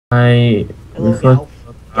I Hello, golf.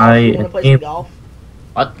 You wanna play some golf?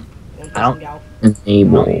 What? Wanna play I don't- some golf?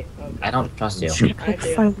 enable. Okay. I don't trust you. Shoot. I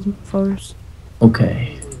do. Find those photos.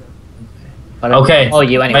 Okay. But Okay. Oh,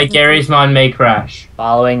 you anyway. My Gary's mod may crash.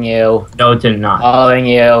 Following you. No, it did not. Following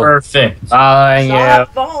you. Perfect. Following you.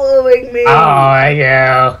 Stop following me! Following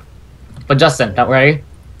you. But Justin, don't worry.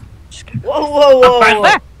 Whoa, whoa, whoa!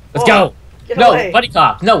 Let's Whoa. go. Get No, away. buddy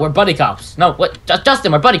cops. No, we're buddy cops. No, what?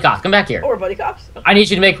 Justin, we're buddy cops. Come back here. Oh, we're buddy cops? I need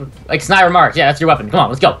you to make like snide remarks. Yeah, that's your weapon. Come on,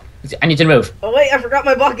 let's go. I need you to move. Oh, wait, I forgot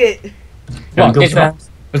my bucket. Come on, Go get your weapon. fast.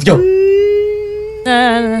 Let's go.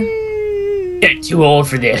 Na, Get too old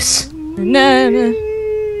for this. na, na.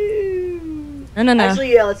 No.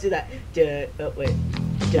 Actually, yeah, let's do that. Oh, wait.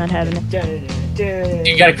 Not having it.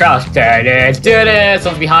 You gotta cross.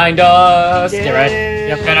 Someone's behind us. Get ready.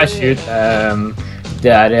 You're gonna shoot them. I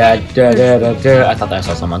thought I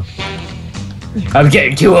saw someone. I'm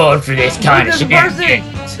getting too old for this kind of There's a shit.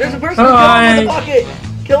 person! There's a person! Kill him with the bucket!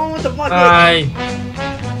 Kill him with the bucket!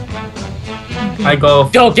 I go.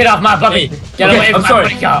 Don't get off my bucket. Get Okay, away from I'm my sorry.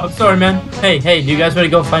 buddy cop. I'm sorry, man. Hey, do you guys want to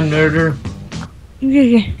go find murder?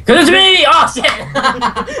 Yeah. Cause it's me! Oh shit!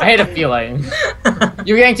 I hate a feeling.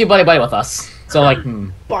 You're getting too buddy with us. So like,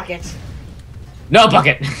 Bucket! no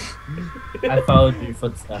bucket. I followed your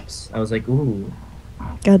footsteps. I was like, ooh.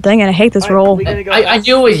 God dang it, I hate this Alright, roll. we gonna go I fast?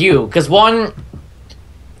 knew it was you, because one,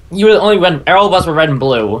 you were the only one, all of us were red and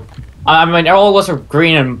blue. I mean, all of us were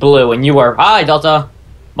green and blue, and you were, hi, Delta.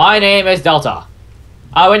 My name is Delta.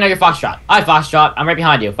 Oh, wait, no, you're Foxtrot. Hi, Foxtrot. I'm right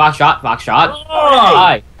behind you. Foxtrot.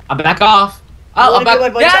 Hi. I'm back off. Oh, I'm wanna back. be my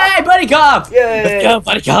buddy cop? Yay, buddy cop! Yay. Let's go,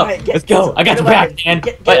 buddy cop. Alright, Let's go. I got your back, man.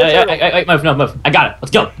 Wait, move, no, move. I got it.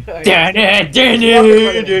 Let's go. Alright.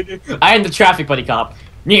 I am the traffic buddy cop.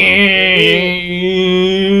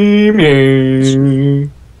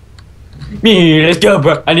 Let's go,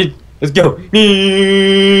 bro. Let's go.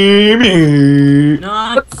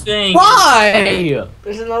 Nothing. Why?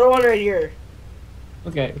 There's another one right here.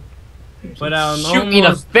 Okay. But I'm Shoot me in the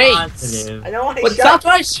almost face. positive. I know I But stop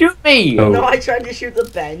trying to shoot me. No. No, I tried to shoot the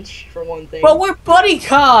bench, for one thing. But we're buddy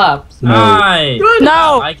cops. Hi.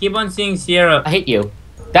 No! I keep on seeing Sierra. I hate you.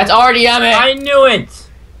 That's RDM. I knew it.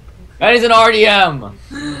 That is an RDM.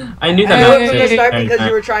 I knew I that. knew it Hey, from the hey, start hey, because hey.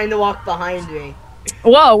 you were trying to walk behind me.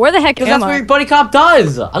 Whoa, where the heck Because am that's what I? your buddy cop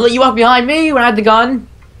does. I let you walk behind me when I had the gun.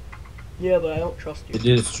 Yeah, but I don't trust you. It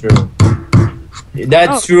is true.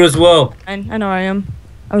 That's true as well. I know I am.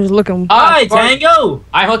 I was looking. Hi, Tango.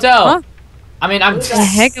 I hotel. Huh? I mean, I'm. What The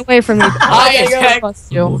heck away from me. Hi, Tango. Tango.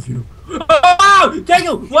 Trust you. Oh,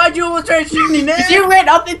 Tango, why'd you almost try to shoot me, man? You ran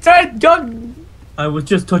up and tried gun. I was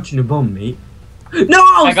just touching a bum, mate.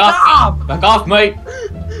 No, Back stop! off. Back off, mate.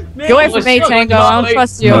 Man, Get away was from me, so Tango. I don't good.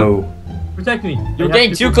 trust you. Protect me. You're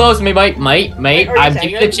getting too close to me, mate. Mate. Are you I'm Tango?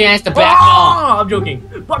 giving you a chance to back off. Oh, I'm joking.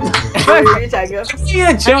 Are you Tango?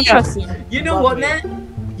 I don't trust you. You know what,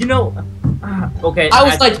 man? You know. Okay. I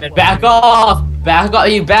was like, back off. Back off.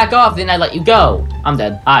 You back off, then I let you go. I'm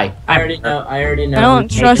dead. Hi. I already know. I already know. I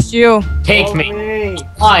don't trust you. Take Follow me.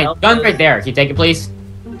 Fine. Gun right there. Can you take it, please?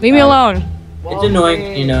 Leave me alone. It's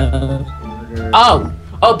annoying, you know. Oh.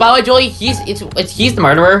 Oh, by the way, Julie, he's the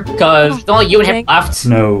murderer, because it's only you and him left.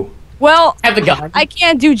 No. Well, I have the gun. I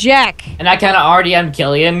can't do jack. And I kind of RDM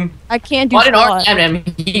Killian. I can't do But in squat. RDM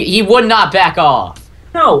him, he would not back off.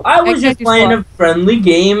 No, I was just Exactly playing squad. a friendly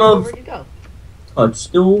game of Where'd you go? touch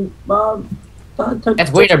the touch.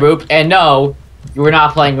 That's Wiener Boop, and no, you were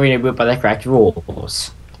not playing Wiener Boop by the correct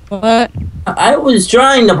rules. What? I was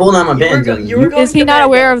trying to pull down my You were bands. go- and you were going Is he not commando.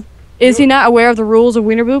 aware of? Is he not aware of the rules of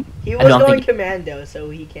Wiener Boop? He I was don't going think- commando, so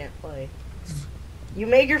he can't play. You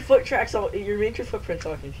made your footprints all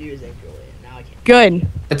confusing, Julian. Now I can't. Good.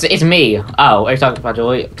 It's me. Oh, are you talking about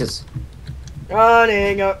Julie? Because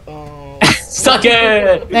Running up. Oh. suck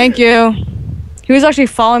it. Thank you. He was actually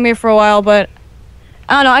following me for a while, but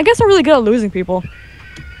I don't know. I guess I'm really good at losing people.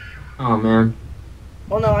 Oh man.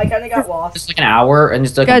 Oh no, I kind of got lost. Just like an hour and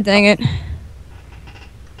just like God dang it.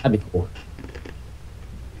 that'd be cool.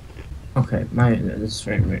 Okay, this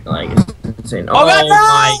frame rate like it's insane. Oh, God,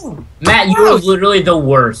 no! my Matt, you were literally the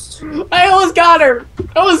worst. I almost got her.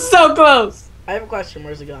 I was so close. I have a question.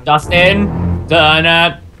 Where's the gun? Justin.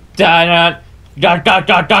 Donut. Donut. No,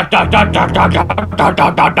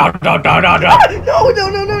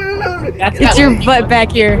 no. Get your butt back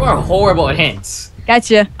You here. are horrible at hints.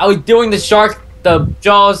 Gotcha. I was doing the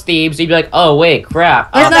Jaws theme, so you'd be like, oh wait,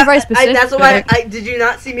 crap. That's not very specific. That's why did you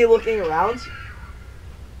not see me looking around?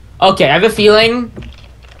 Okay, I have a feeling.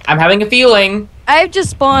 I'm having a feeling. I've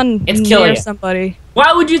just spawned It's near Killian. somebody.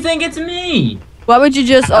 Why would you think it's me? Why would you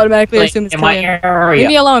just automatically Like, assume it's in my Killian? area. Leave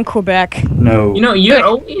me alone, Quebec. No. You know, you're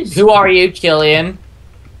always. Who are you, Killian?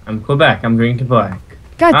 I'm Quebec. I'm green Quebec.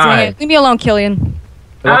 God dang Hi. it. Leave me alone, Killian.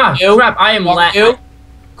 Ah, You? crap! I am You? I'm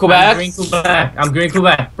Quebec. green Quebec. I'm green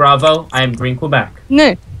Quebec. Bravo. I am green Quebec.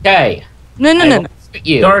 No. Okay. No, no, I no, will no. shoot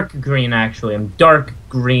you. Dark green, actually. I'm dark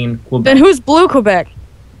green Quebec. Then who's blue Quebec?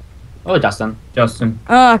 Oh, Dustin. Justin.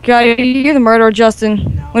 Oh, God. You're the murderer, Justin.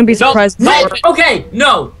 No. Wouldn't be No. surprised. No. Okay,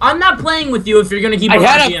 no. I'm not playing with you if you're gonna keep. I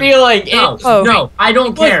had a RGM. feeling. No, Oh. no, I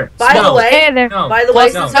don't care. By no, the way, Hey there. no. by the way,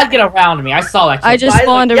 no. since Try to get around me. I saw that. I just By the-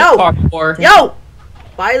 spawned a Yo! parkour. Yo!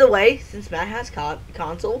 By the way, since Matt has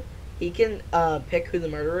console, he can pick who the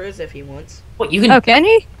murderer is if he wants. What you can? Oh, can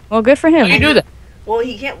he? Well, good for How him. do you do that? Well,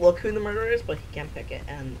 he can't look who the murderer is, but he can pick it.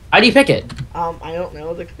 And How do you pick it? I don't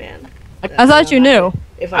know the command. I thought you knew.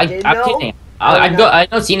 If I did I've know, seen it. I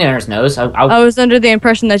know Cena's knows. I was under the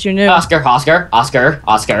impression that you knew. Oscar. I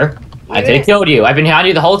could Yeah. have killed you. I've been behind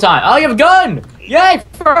you the whole time. Oh, you have a gun! Yay,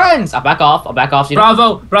 friends! I'll back off. So you know.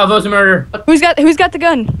 Bravo, Bravo's a murderer. Who's got the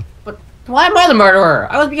gun? Why am I the murderer?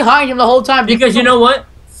 I was behind him the whole time. Because you know what?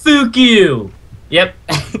 Fuck you. Yep.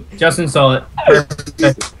 Justin saw it.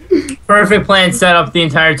 Perfect. Perfect plan set up the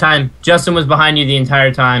entire time. Justin was behind you the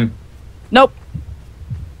entire time. Nope.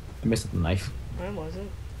 I missed the knife. I wasn't.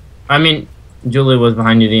 I mean, Julie was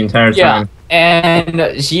behind you the entire Yeah, time.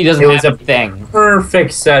 and she doesn't It was have a a thing.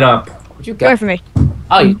 Perfect setup. What'd you Get away get? from me.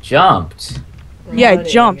 Oh, you jumped. Yeah, I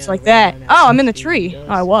Running jumped and like that. running Oh, I'm in the as he tree. does.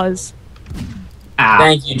 Oh, I was. Ah.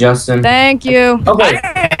 Thank you, Justin. Thank you. Okay.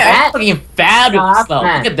 That's fucking fabulous, though.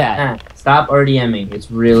 Matt, Look at that. Matt, stop RDMing.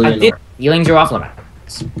 It's really I annoying. did. Feelings are off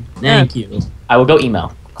limits. Thank you. I will go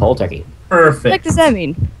email. Cold turkey. What the heck Perfect. does that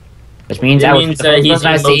mean? Which means It I will means, shoot the first he's person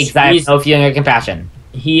I see because I have he's- no feeling of compassion.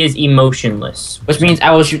 He is emotionless. Which means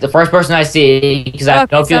I will shoot the first person I see because I have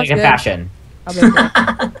Okay, no feeling of sounds good. compassion. I'll be right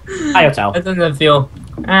back. I don't know. That doesn't feel.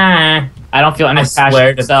 Ah. I don't feel any I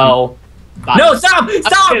swear compassion, to so... No, stop!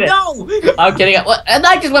 Stop! kidding. No! I'm kidding. What? A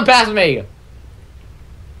knife just went past me!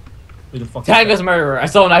 Who the fuck? Tag this murderer. I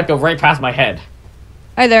saw a knife go right past my head.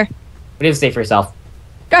 Hi there. What do you have to say for yourself?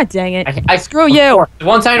 God dang it. I Screw you. The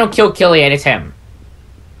one time I don't kill Killian, it's him.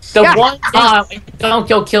 The God. one time I don't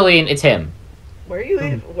kill Killian, it's him. Where are you?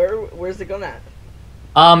 Where's the gun at?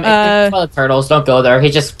 It's the turtles. Don't go there.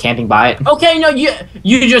 He's just camping by it. Okay, no, you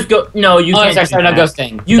just go. No, you Oh, can't. sorry, do no that.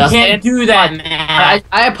 ghosting. You Justin, can't do that, man.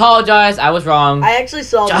 I apologize. I was wrong. I actually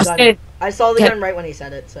saw the gun. Justin, I saw the get- gun right when he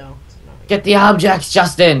said it. So. It's not- get the objects,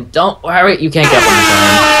 Justin. Don't worry. You can't get them.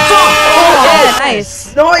 Yeah,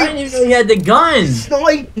 nice. I didn't even know he had the gun.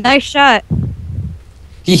 Snipe! Nice shot.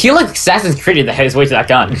 He looked Assassin's Creed that his way to that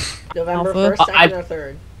gun. November Alpha. 1st, 2nd, I- or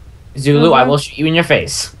 3rd. Zulu, I will shoot you in your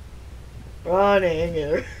face. Running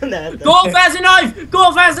and Go fast a knife!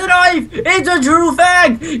 Go fast a knife! It's a true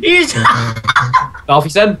fact! He's Golf, he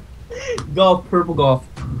said? golf, purple golf.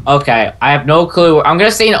 Okay, I have no clue. I'm gonna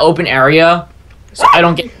stay in an open area so I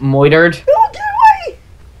don't get moitered. Don't get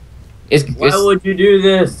away! Why would you do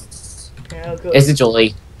this? Yeah, good. Is it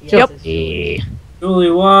Julie? Yes, Yep. it's- Hey.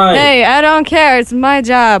 Julie, why? Hey, I don't care. It's my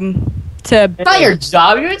job to. It's not your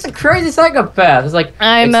job. You're just a crazy psychopath. It's like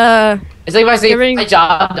it's like if I say giving- my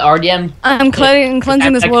job to RDM. I'm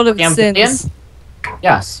cleansing this Like, world of damn sins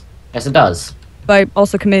Yes, it does. by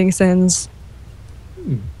also committing sins.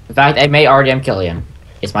 In fact, I may RDM Killian.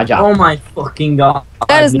 It's my job. Oh my fucking god.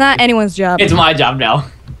 That is not anyone's job. It's my job now.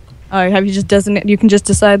 Oh, have you just designate? You can just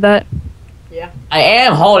decide that. I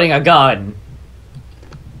am holding a gun.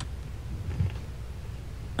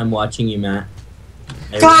 I'm watching you, Matt.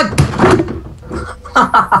 God.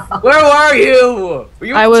 Where were you? Were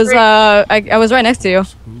you I was I was right next to you.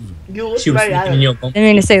 You looked She was right at sleeping in it. your Didn't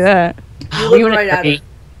mean to say that. You Were you looked in a right at tree?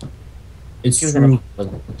 it. It's She was in true. a-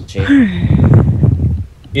 wasn't she?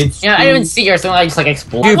 It's Yeah, I true. didn't even see her, so I just like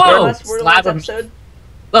exploded. Dude, Whoa! Last word of Slap this him. episode.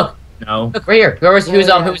 Look, No. look right here. Who's Yeah.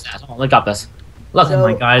 that? Oh, look up this. Look, Oh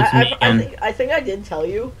my God, it's me again. I think I did tell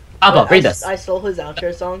you. Papa, but read this. I stole his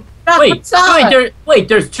outro song.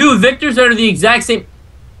 There's two Victors that are the exact same.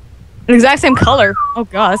 The exact same color. Oh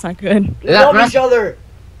god, that's not good. We that love right? each other.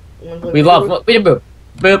 We love. We did boop,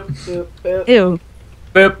 boop, Boop, boop. Ew.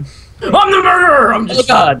 boop. I'm the murderer! I'm Oh just.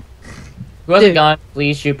 God. Who has a Dude. gun?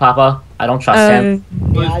 Please shoot Papa. I don't trust him.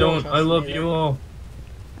 Please Yeah, I don't. trust I love him you either. all.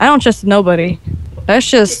 I don't trust nobody. That's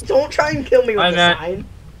just. Don't try and kill me with Hi, a Matt. sign.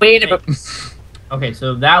 Wait a boop. Okay,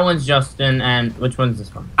 so that one's Justin, and which one's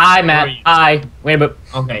this one? Hi, Matt. Hi. Wait a boop.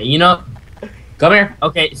 Okay, you know. Come here.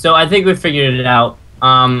 Okay, so I think we figured it out.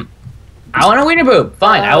 I want to win a boop.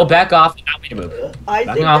 Fine, I will back off and not win a boop. I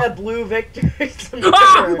Backing think off. that blue Victor is the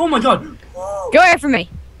Ah! murderer. Oh my god! Go away from me.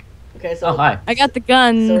 Okay, so Oh, hi. I got the so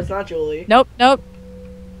gun. it's not Julie. Nope, nope.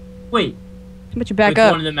 Wait. But you back It's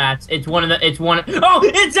up. one of the mats. It's one of the. It's one. Oh,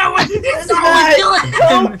 it's that one. It's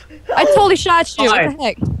that one. Kill him. I totally shot you. Alright. What the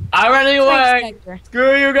heck? I ran away. Thanks,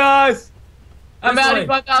 Screw you guys. I'm This at way.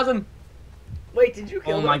 85,000. Wait, did you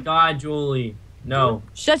kill Oh him? my God, Julie. No.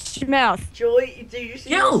 Shut your mouth. Julie, did you see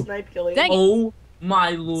Kill! the snipe killing? Dang it. Oh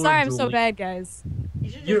my Lord. Sorry, I'm Julie. so bad, guys. You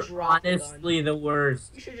should just You're drop the gun. honestly the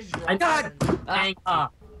worst. You should just drop I the got. gun. Thank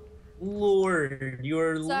Lord,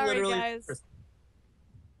 you're Sorry, literally. guys.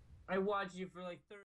 I watched you for like 30.